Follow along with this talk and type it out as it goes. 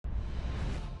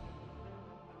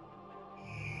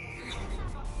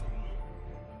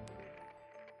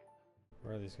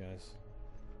Where are these guys?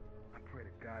 I pray to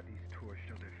God these tourists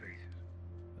show their faces.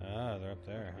 Ah, they're up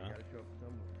there, huh? Gotta jump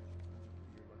somewhere.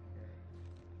 Your lucky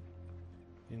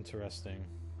day. Interesting.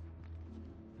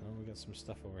 Oh, we got some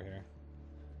stuff over here.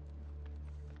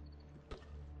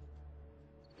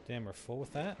 Damn, we're full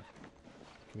with that?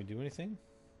 Can we do anything?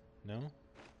 No?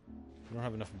 We don't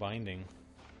have enough binding.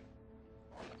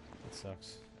 That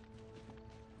sucks.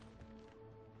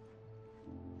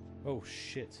 Oh,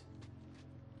 shit.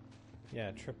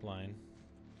 Yeah, trip line.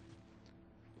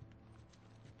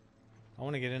 I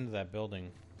want to get into that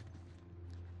building.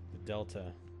 The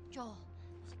Delta. Joel,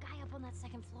 there's a guy up on that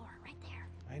second floor, right there.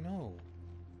 I know.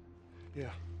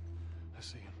 Yeah, I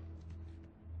see him.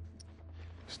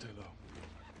 Stay low.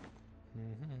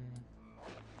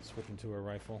 Switching to a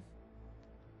rifle.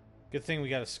 Good thing we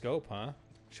got a scope, huh?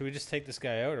 Should we just take this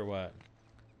guy out or what?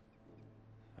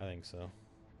 I think so.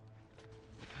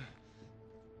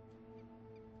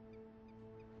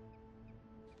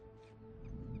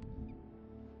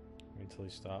 Wait till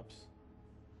he stops.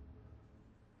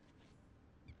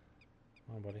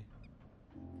 Come on, buddy.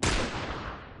 Oh,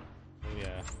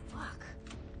 yeah. Fuck.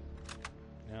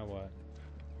 Now what?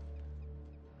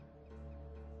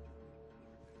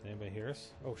 Did anybody hear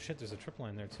us? Oh shit, there's a trip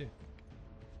line there too.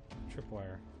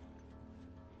 Tripwire.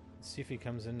 Let's see if he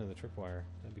comes into the tripwire.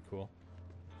 That'd be cool.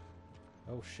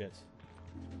 Oh shit.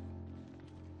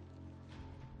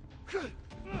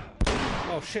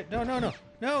 Oh shit, no, no, no!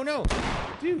 No, no!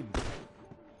 Dude!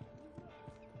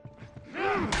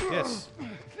 Yes!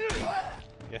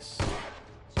 Yes.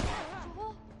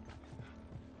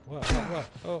 What? What?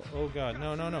 Oh, oh god,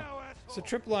 no, no, no. It's a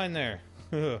trip line there.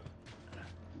 No!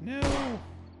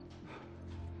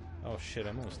 Oh shit,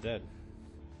 I'm almost dead.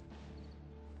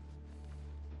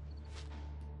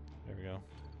 There we go.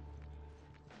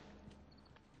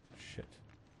 Shit.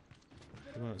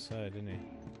 He went outside, didn't he?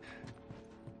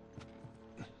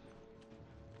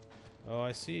 Oh,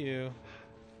 I see you.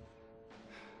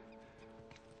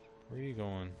 Where are you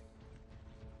going?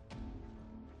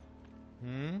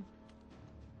 Hmm?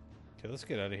 Okay, let's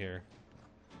get out of here.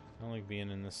 I don't like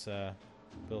being in this,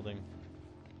 building.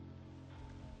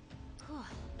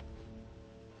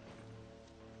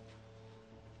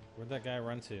 Where'd that guy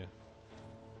run to? Need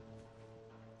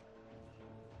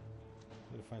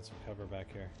to find some cover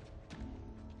back here.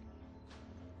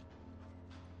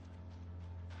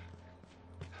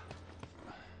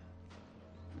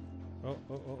 Oh,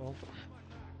 oh, oh, oh.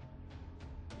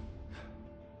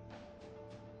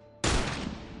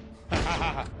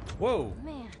 Whoa!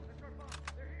 Man.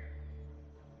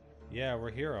 Yeah,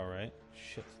 we're here, alright.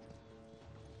 Shit.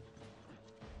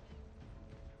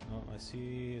 Oh, I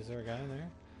see. Is there a guy in there?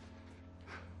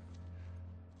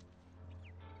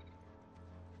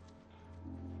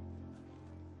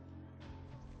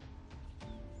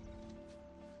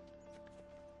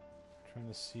 Trying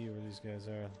to see where these guys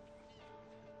are.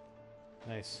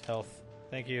 Nice. Health.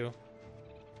 Thank you.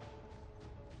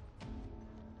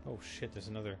 Oh shit, there's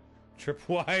another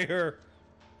tripwire!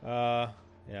 Yeah,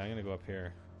 I'm gonna go up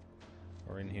here.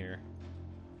 Or in here.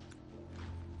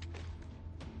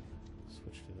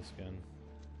 Switch to this gun.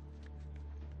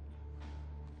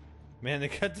 Man, they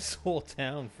got this whole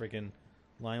town freaking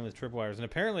lined with tripwires, and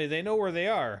apparently they know where they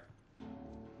are.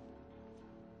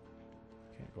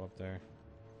 Can't go up there.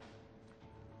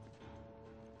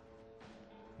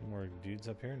 Any more dudes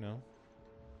up here? No.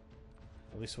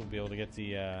 At least we'll be able to get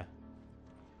the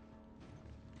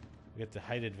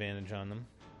height advantage on them.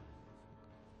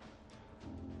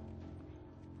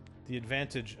 The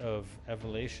advantage of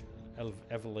elevation.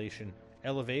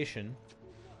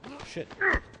 Shit.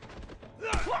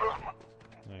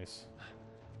 Nice.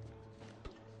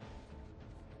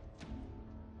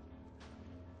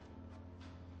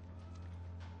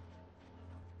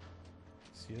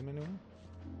 See them anywhere?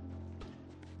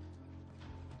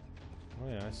 Oh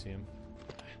yeah, I see him.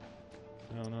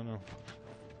 No, no, no.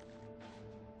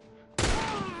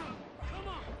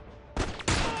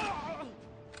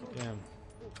 Damn.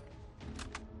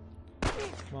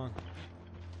 Come on.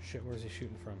 Shit, where's he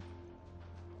shooting from?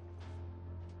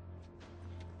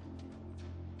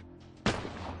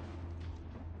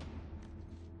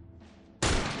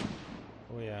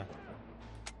 Oh yeah.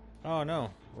 Oh no,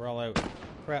 we're all out.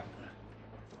 Crap.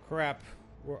 Crap.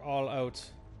 We're all out.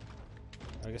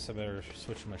 I guess I better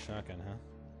switch to my shotgun, huh?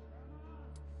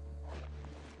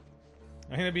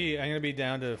 I'm gonna be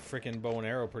down to frickin' bow and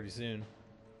arrow pretty soon.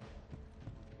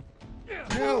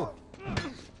 No!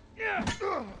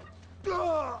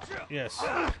 Yes.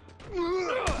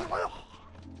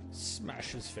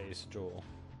 Smash his face, Joel.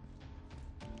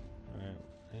 Alright,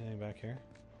 anything back here?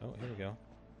 Oh, here we go.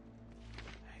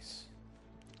 Nice.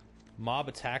 Mob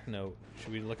attack note.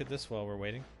 Should we look at this while we're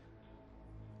waiting?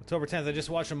 October 10th, I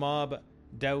just watched a mob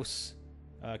douse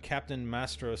Captain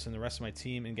Mastros and the rest of my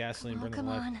team in gasoline Oh, burn them come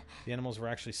alive. on. The animals were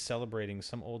actually celebrating.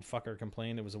 Some old fucker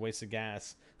complained it was a waste of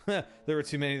gas. There were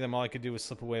too many of them. All I could do was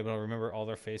slip away, but I'll remember all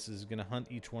their faces. Gonna hunt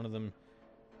each one of them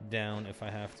down if I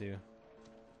have to.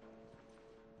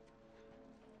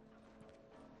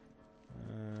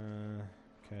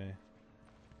 Okay.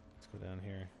 Let's go down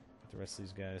here. Get the rest of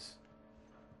these guys.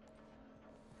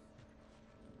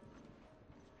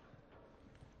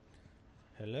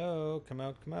 Hello, come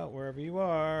out, wherever you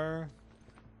are.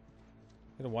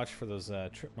 Gotta watch for those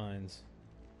trip mines.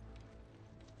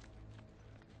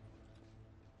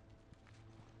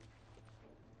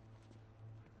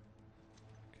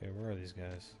 Okay, where are these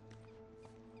guys?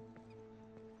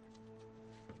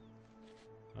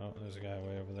 Oh, there's a guy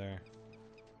way over there.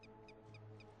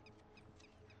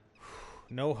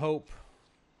 No hope.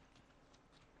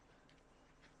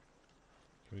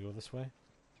 Can we go this way?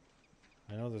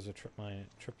 I know there's a trip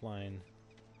line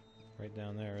right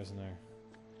down there, isn't there?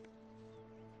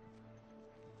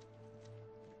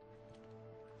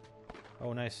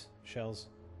 Oh, nice. Shells.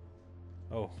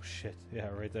 Oh, shit. Yeah,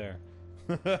 right there.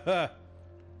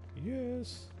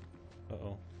 Yes.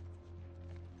 Uh-oh.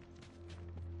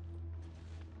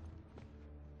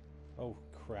 Oh,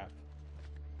 crap.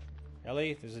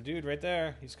 Ellie, there's a dude right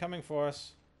there. He's coming for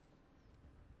us.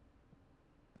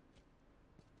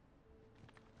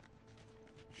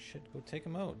 Shit, go take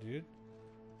him out, dude.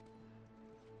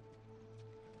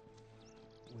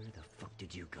 Where the fuck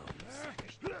did you go?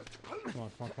 Come on, come on,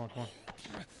 come on, come on.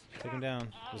 Take him down.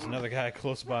 There's another guy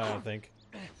close by, I think.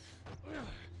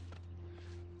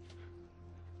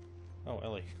 Oh,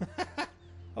 Ellie.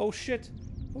 Oh, shit.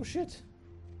 Oh, shit.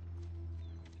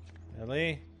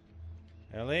 Ellie.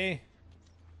 Ellie.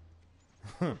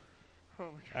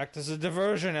 Act as a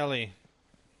diversion, Ellie.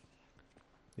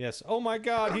 Yes. Oh my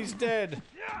god, he's dead.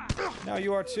 Now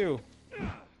you are too.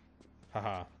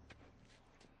 Haha. I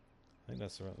think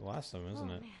that's the last of them, isn't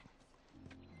it? Man.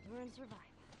 We're in survival.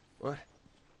 What?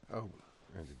 Oh,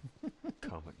 the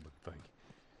comic book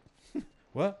thing.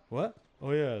 What? What?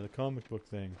 Oh yeah, the comic book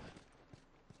thing.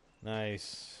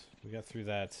 Nice. We got through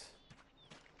that.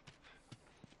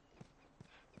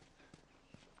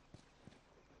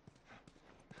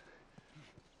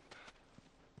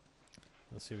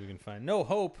 Let's see if we can find... No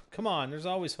hope! Come on, there's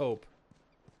always hope.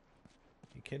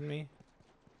 You kidding me?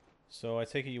 So I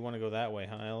take it you want to go that way,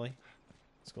 huh, Ellie?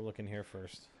 Let's go look in here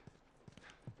first.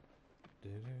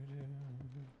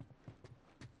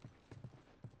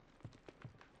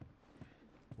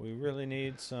 We really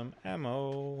need some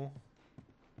ammo.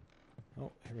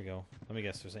 Oh, here we go. Let me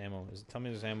guess, there's ammo. Tell me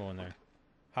there's ammo in there.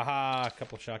 Haha, a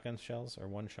couple shotgun shells, or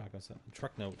one shotgun shell.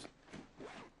 Truck note.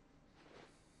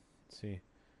 Let's see.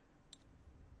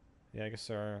 Yeah, I guess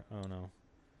there are... Oh, no.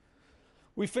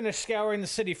 We finished scouring the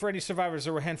city for any survivors.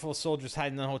 There were a handful of soldiers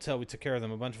hiding in the hotel. We took care of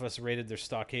them. A bunch of us raided their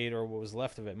stockade, or what was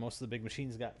left of it. Most of the big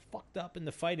machines got fucked up in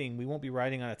the fighting. We won't be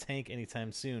riding on a tank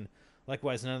anytime soon.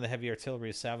 Likewise, none of the heavy artillery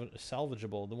is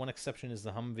salvageable. The one exception is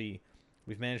the Humvee.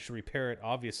 We've managed to repair it,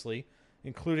 obviously,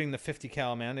 including the 50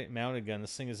 cal mounted gun.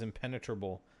 This thing is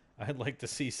impenetrable. I'd like to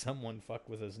see someone fuck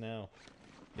with us now.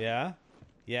 Yeah?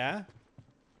 Yeah?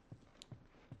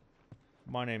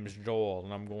 My name's Joel,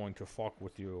 and I'm going to fuck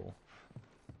with you.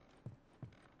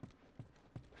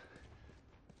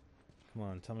 Come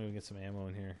on, tell me we can get some ammo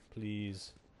in here,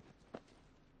 please.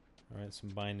 Alright, some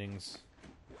bindings.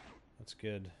 That's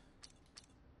good.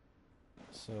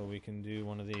 So we can do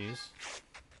one of these.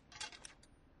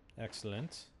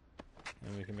 Excellent.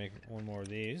 And we can make one more of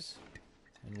these.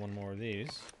 And one more of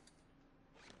these.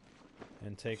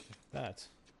 And take that.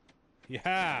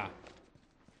 Yeah!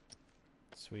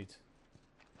 Sweet.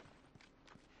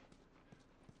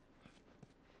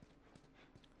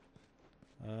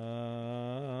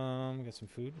 Get some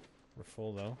food. We're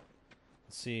full though.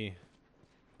 Let's see.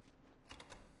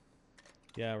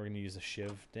 Yeah, we're gonna use a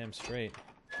shiv. Damn straight.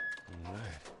 Alright.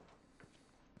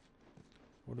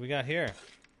 What do we got here?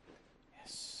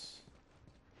 Yes.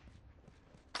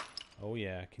 Oh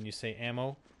yeah. Can you say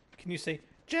ammo? Can you say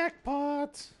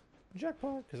jackpot?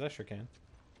 Jackpot? Because I sure can.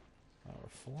 Oh, we're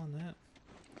full on that.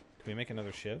 Can we make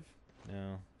another shiv?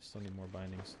 No. Still need more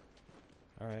bindings.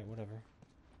 Alright, whatever.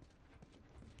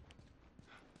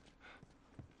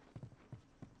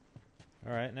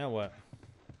 Alright, now what?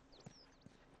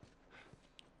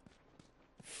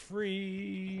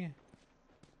 Free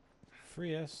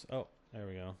us. Oh, there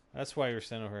we go. That's why you're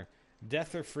standing over here.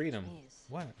 Death or freedom? Jeez.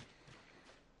 What?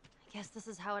 I guess this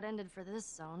is how it ended for this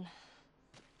zone.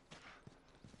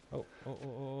 Oh,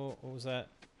 what was that?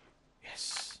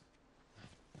 Yes.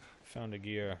 Found a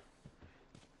gear.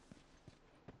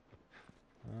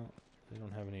 Well, they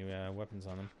don't have any weapons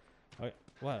on them. Oh,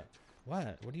 what?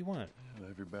 What? What do you want? Well,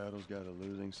 every battle's got a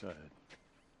losing side.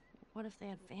 What if they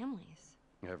had families?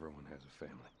 Everyone has a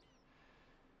family.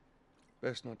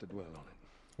 Best not to dwell on it.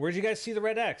 Where'd you guys see the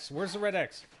red X? Where's the red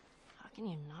X? How can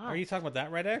you not? Are you talking about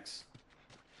that red X?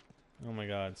 Oh my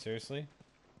god, seriously?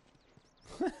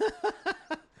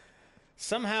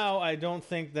 Somehow I don't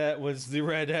think that was the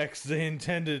red X they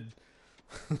intended.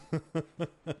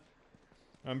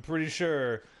 I'm pretty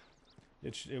sure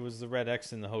it was the red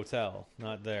X in the hotel,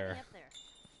 not there. Get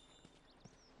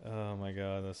there. Oh my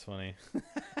god, that's funny.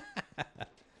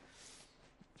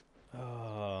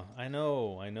 Oh, I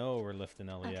know we're lifting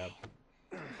Ellie up.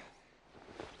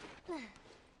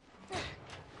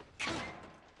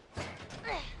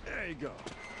 There you go.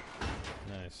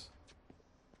 Nice.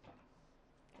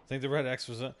 I think the red X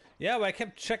was a... Yeah, but I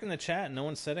kept checking the chat and no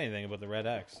one said anything about the red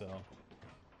X, so...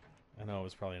 I know it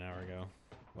was probably an hour ago.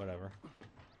 Whatever.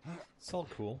 It's all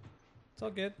cool. It's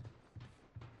all good.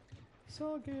 It's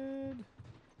all good.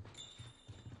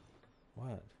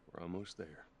 What? We're almost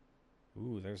there.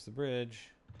 Ooh, there's the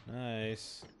bridge.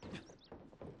 Nice.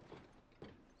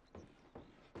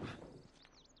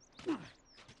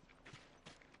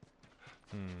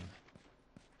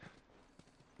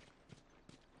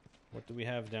 What do we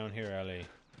have down here, Ellie?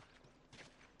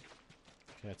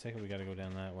 Okay, I take it we gotta go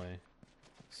down that way.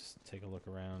 Let's just take a look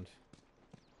around.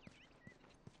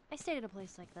 I stayed at a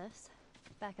place like this,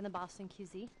 back in the Boston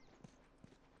QZ.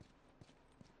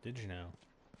 Did you now?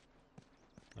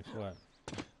 Like what?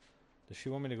 Does she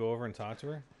want me to go over and talk to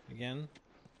her again?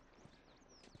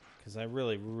 Because I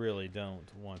really, really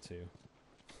don't want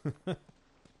to.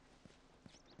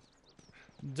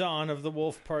 Dawn of the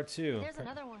Wolf Part 2. There's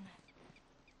another one.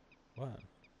 What?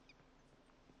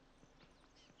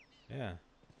 Yeah.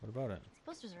 What about it? These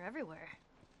posters are everywhere.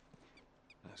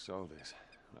 I saw this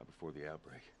right before the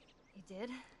outbreak. You did?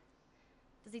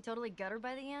 Does he totally gut her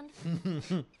by the end?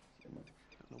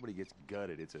 Nobody gets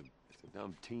gutted. It's a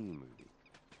dumb teen movie.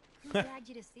 Who dragged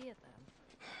you to see it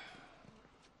then?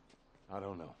 I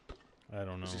don't know. I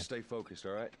don't know. Let's just stay focused,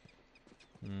 all right?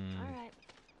 All right.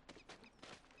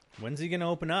 When's he gonna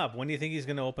open up? When do you think he's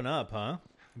gonna open up, huh?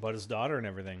 About his daughter and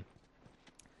everything.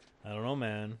 I don't know,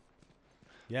 man.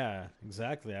 Yeah,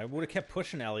 exactly. I would have kept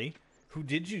pushing Ellie. Who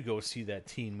did you go see that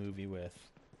teen movie with?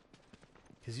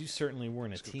 Because you certainly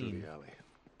weren't Let's a go through teen. the alley.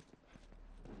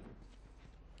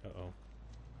 Uh-oh.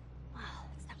 Wow,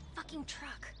 it's that fucking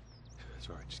truck. It's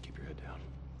all right. Just keep your head down.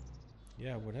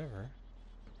 Yeah, whatever.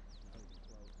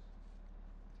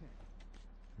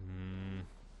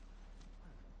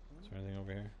 Is there anything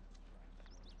over here?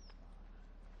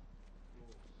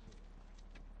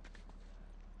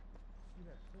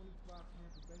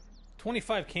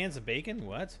 25 cans of bacon?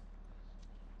 What?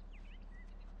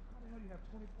 How the hell do you have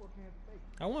 24 cans of bacon?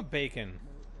 I want bacon.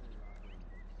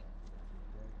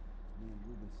 Me and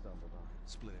Ruben stumbled on it.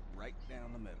 Split it right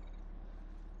down the middle.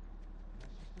 That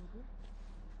shit still good?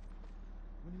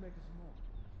 When you making some more?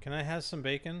 Can I have some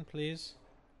bacon, please?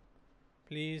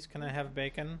 Please, can I have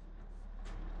bacon?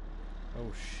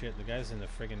 Oh shit, the guy's in the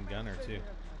friggin' gunner too.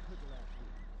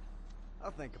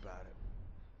 I'll think about it.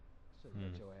 Should've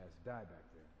let your ass die back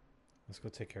there. Let's go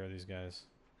take care of these guys.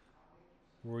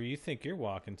 Where you think you're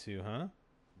walking to, huh?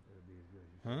 You better be as good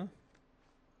as you Huh?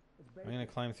 It's I'm bacon. gonna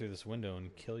climb through this window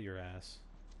and kill your ass.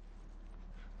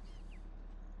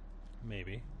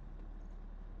 Maybe.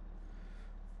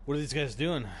 What are these guys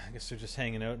doing? I guess they're just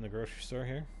hanging out in the grocery store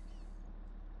here.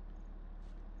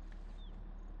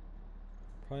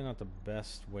 Probably not the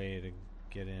best way to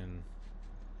get in.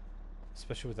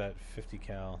 Especially with that 50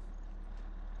 cal.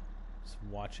 Just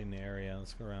watching the area.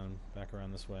 Let's go around, back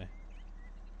around this way.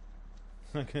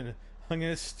 I'm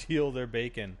gonna steal their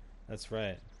bacon. That's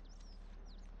right.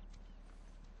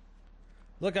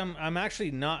 Look, I'm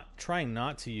actually trying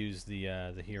not to use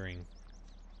the hearing.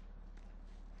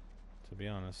 To be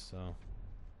honest, so,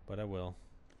 but I will.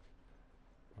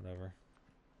 Whatever.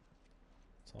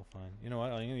 It's all fine. You know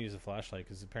what? I'm gonna use a flashlight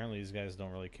because apparently these guys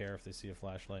don't really care if they see a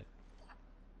flashlight.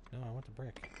 No, I want the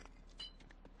brick.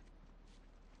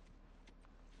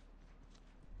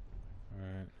 All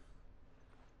right.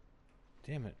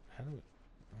 Damn it! How do we?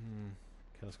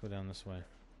 Okay, let's go down this way. I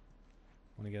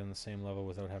want to get on the same level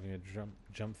without having to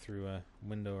jump through a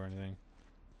window or anything.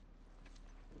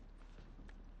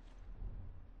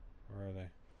 Where are they?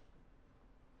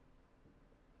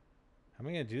 How am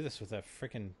I gonna do this with that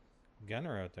frickin'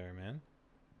 gunner out there, man?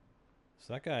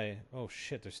 So that guy... Oh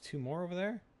shit, there's two more over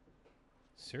there?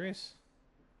 Serious?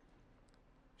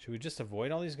 Should we just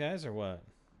avoid all these guys or what?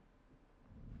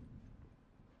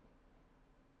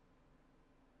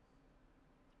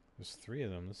 There's 3 of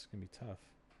them. This is gonna be tough.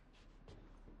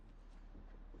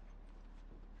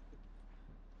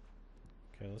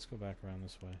 Okay, let's go back around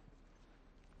this way.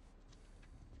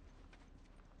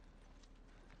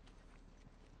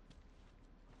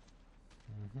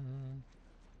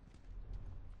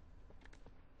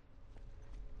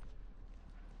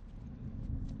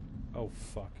 Oh,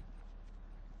 fuck.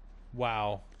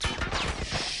 Wow.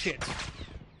 Shit.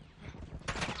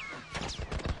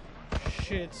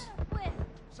 Shit.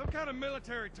 Some kind of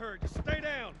military turret. Just stay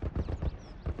down.